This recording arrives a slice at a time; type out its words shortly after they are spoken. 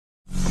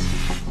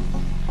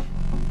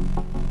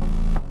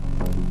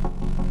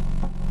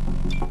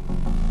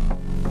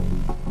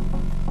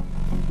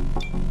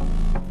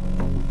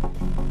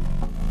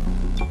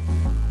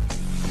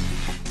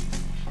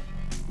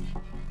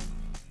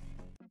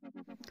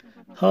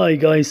Hi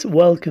guys,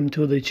 welcome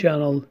to the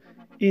channel.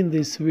 In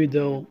this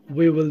video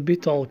we will be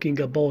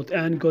talking about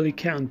N'Golo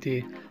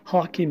Kante,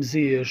 Hakim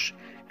Ziyech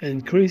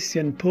and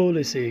Christian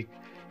Pulisic,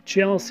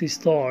 Chelsea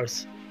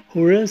stars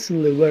who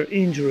recently were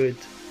injured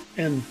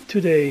and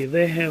today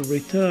they have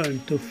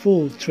returned to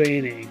full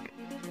training.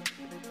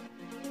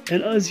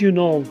 And as you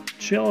know,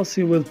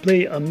 Chelsea will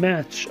play a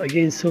match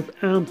against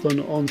Southampton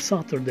on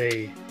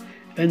Saturday,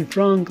 and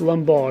Frank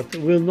Lampard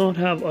will not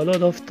have a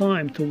lot of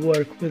time to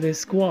work with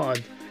his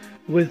squad,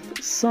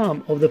 with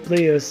some of the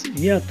players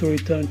yet to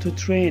return to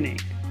training.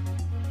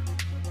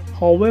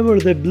 However,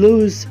 the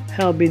Blues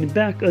have been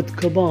back at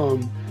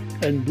Cobham,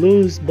 and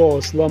Blues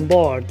boss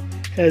Lampard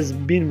has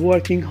been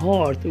working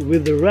hard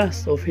with the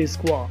rest of his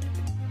squad.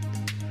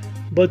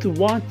 But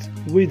what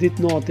we did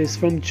notice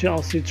from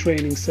Chelsea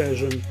training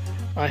session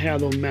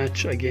ahead of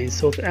match against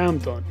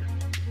Southampton,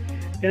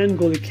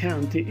 N'Golo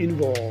Kante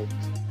involved.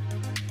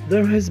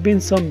 There has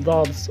been some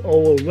doubts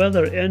over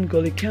whether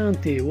N'Golo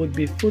Kante would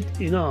be fit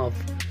enough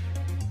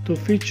to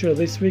feature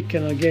this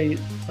weekend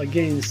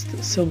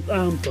against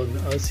Southampton,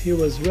 as he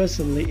was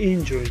recently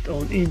injured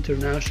on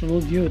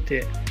international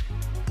duty.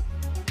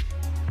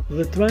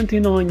 The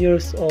 29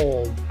 years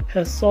old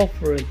has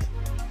suffered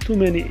too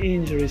many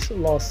injuries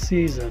last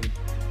season,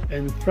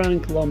 and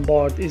Frank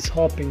Lampard is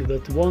hoping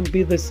that won't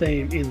be the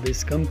same in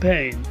this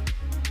campaign.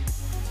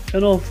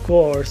 And of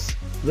course,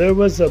 there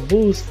was a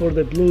boost for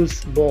the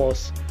Blues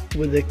boss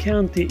with the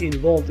Kante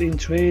involved in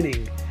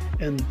training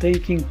and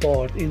taking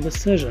part in the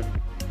session.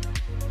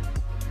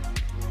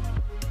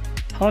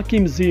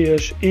 Hakim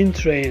Ziyech in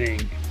training.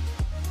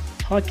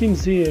 Hakim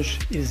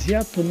Ziyech is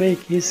yet to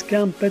make his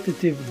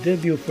competitive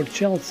debut for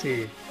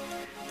Chelsea,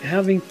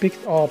 having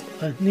picked up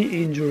a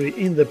knee injury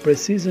in the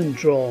pre-season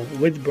draw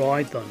with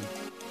Brighton.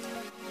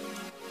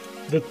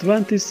 The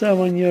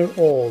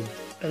 27-year-old,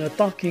 an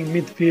attacking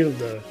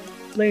midfielder,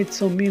 played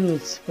some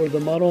minutes for the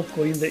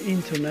Morocco in the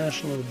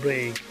international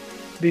break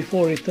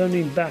before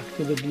returning back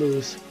to the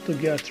Blues to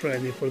get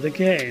ready for the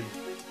game.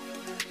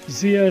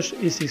 Ziyech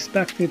is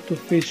expected to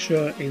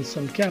feature in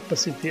some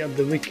capacity at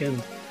the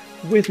weekend,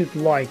 with it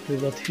likely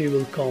that he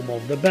will come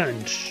off the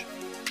bench.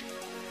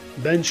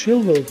 Ben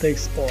Chilwell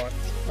takes part.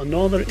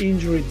 Another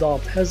injury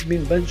doubt has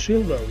been Ben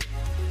Chilwell,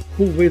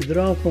 who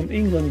withdrew from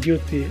England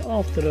duty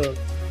after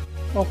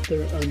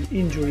an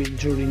injury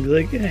during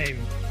the game.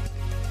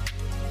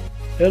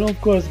 And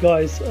of course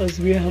guys, as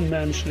we have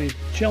mentioned,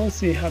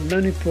 Chelsea had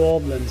many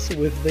problems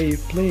with their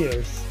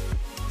players,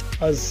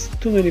 as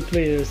too many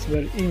players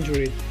were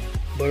injured,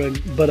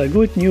 but a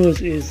good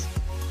news is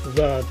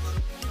that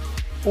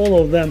all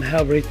of them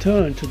have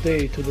returned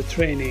today to the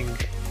training,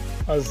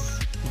 as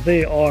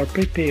they are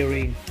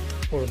preparing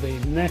for the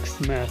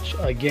next match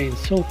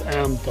against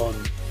Southampton.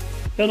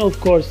 And of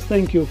course,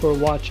 thank you for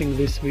watching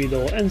this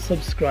video and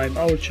subscribe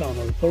our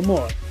channel for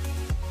more.